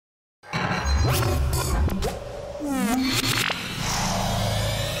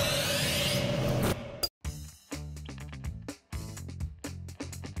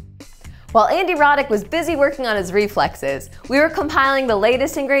While Andy Roddick was busy working on his reflexes, we were compiling the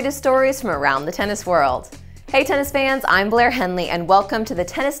latest and greatest stories from around the tennis world. Hey tennis fans, I'm Blair Henley and welcome to the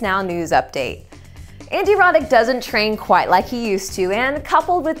Tennis Now News Update. Andy Roddick doesn't train quite like he used to, and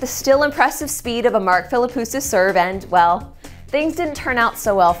coupled with the still impressive speed of a Mark Philippoussis serve and, well, things didn't turn out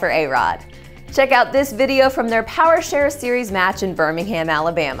so well for A-Rod. Check out this video from their Power Share Series match in Birmingham,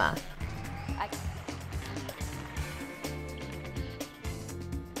 Alabama.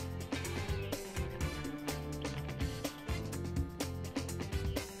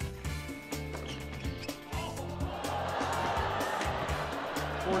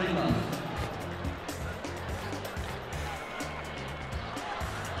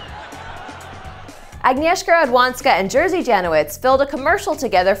 Agnieszka, Radwanska, and Jerzy Janowicz filmed a commercial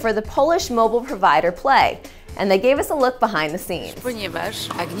together for the Polish mobile provider Play, and they gave us a look behind the scenes. Ponieważ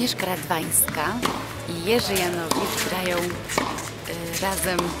Agnieszka Radwanska i Jerzy Janowicz grają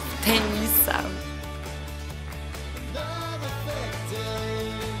razem tenisa.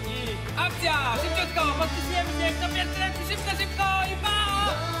 Akcja! Szybciutko! Podpisujemy się! Kto pierwszy lepszy! Szybko, szybko! I pa!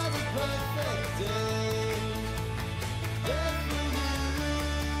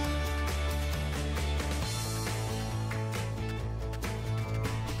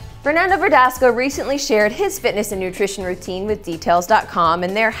 Verdasco recently shared his fitness and nutrition routine with Details.com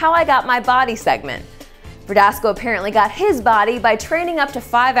in their How I Got My Body segment. Verdasco apparently got his body by training up to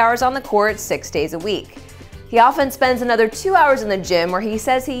 5 hours on the court 6 days a week. He often spends another 2 hours in the gym where he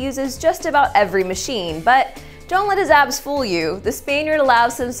says he uses just about every machine, but don't let his abs fool you. The Spaniard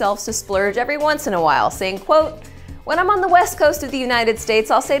allows himself to splurge every once in a while, saying, quote, "When I'm on the west coast of the United States,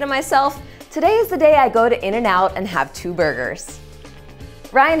 I'll say to myself, today is the day I go to In-N-Out and have 2 burgers.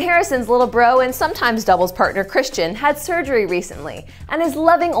 Ryan Harrison's little bro and sometimes doubles partner Christian had surgery recently, and his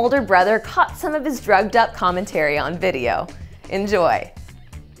loving older brother caught some of his drugged up commentary on video. Enjoy.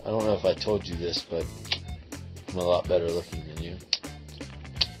 I don't know if I told you this, but I'm a lot better looking than you.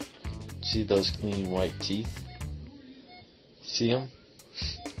 See those clean white teeth? See them?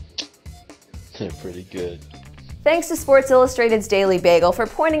 They're pretty good. Thanks to Sports Illustrated's Daily Bagel for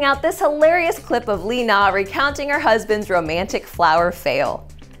pointing out this hilarious clip of Lee Na recounting her husband's romantic flower fail.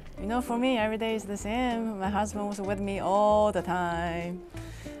 You know, for me, every day is the same. My husband was with me all the time.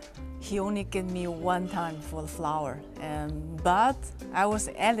 He only gave me one time for the flower, but I was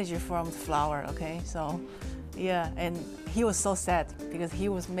allergic from the flower, okay? So, yeah, and he was so sad because he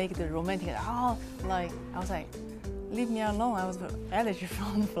was making the romantic, I was like, leave me alone, I was allergic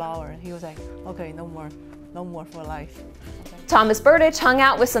from the flower. He was like, okay, no more for life. Okay. Thomas Burditch hung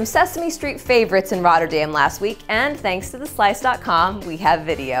out with some Sesame Street favorites in Rotterdam last week, and thanks to theslice.com, we have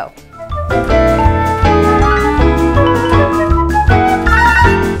video.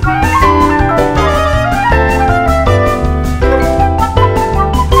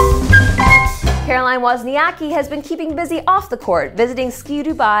 Caroline Wozniacki has been keeping busy off the court, visiting Ski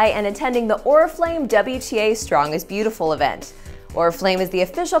Dubai and attending the Oriflame WTA Strong is Beautiful event. Oriflame is the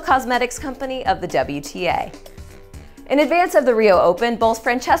official cosmetics company of the WTA. In advance of the Rio Open, both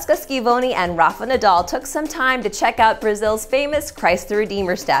Francesca Schiavone and Rafael Nadal took some time to check out Brazil's famous Christ the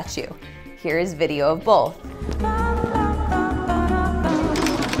Redeemer statue. Here is video of both.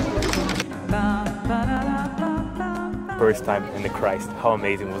 First time in the Christ, how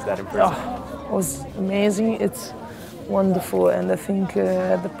amazing was that in person? Oh, it was amazing, it's wonderful, and I think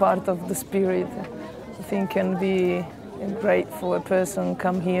the part of the spirit, I think can be great for a person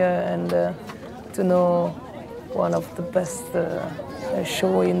come here and to know one of the best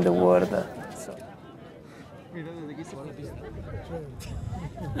show in the world. So.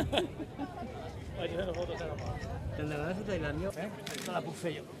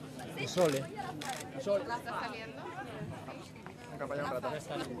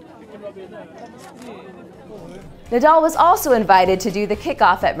 Nadal was also invited to do the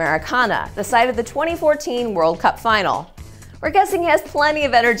kickoff at Maracana, the site of the 2014 World Cup final. We're guessing he has plenty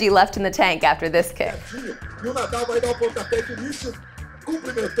of energy left in the tank after this kick. Nadal vai dar pontapé de início,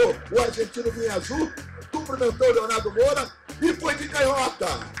 cumprimentou o argentino em azul, cumprimentou o Leonardo Moura e foi de canhota.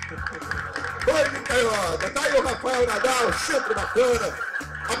 Foi de canhota. Tá aí o Rafael Nadal, sempre bacana.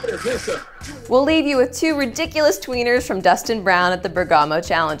 A presença. We'll leave you with 2 ridiculous tweeners from Dustin Brown at the Bergamo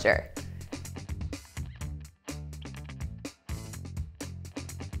Challenger.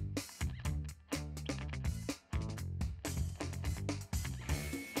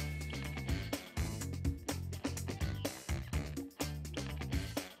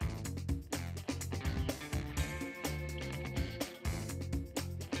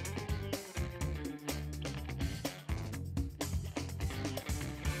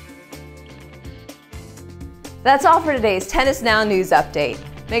 That's all for today's Tennis Now News Update.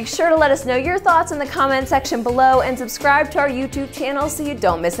 Make sure to let us know your thoughts in the comment section below and subscribe to our YouTube channel so you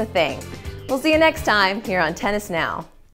don't miss a thing. We'll see you next time here on Tennis Now.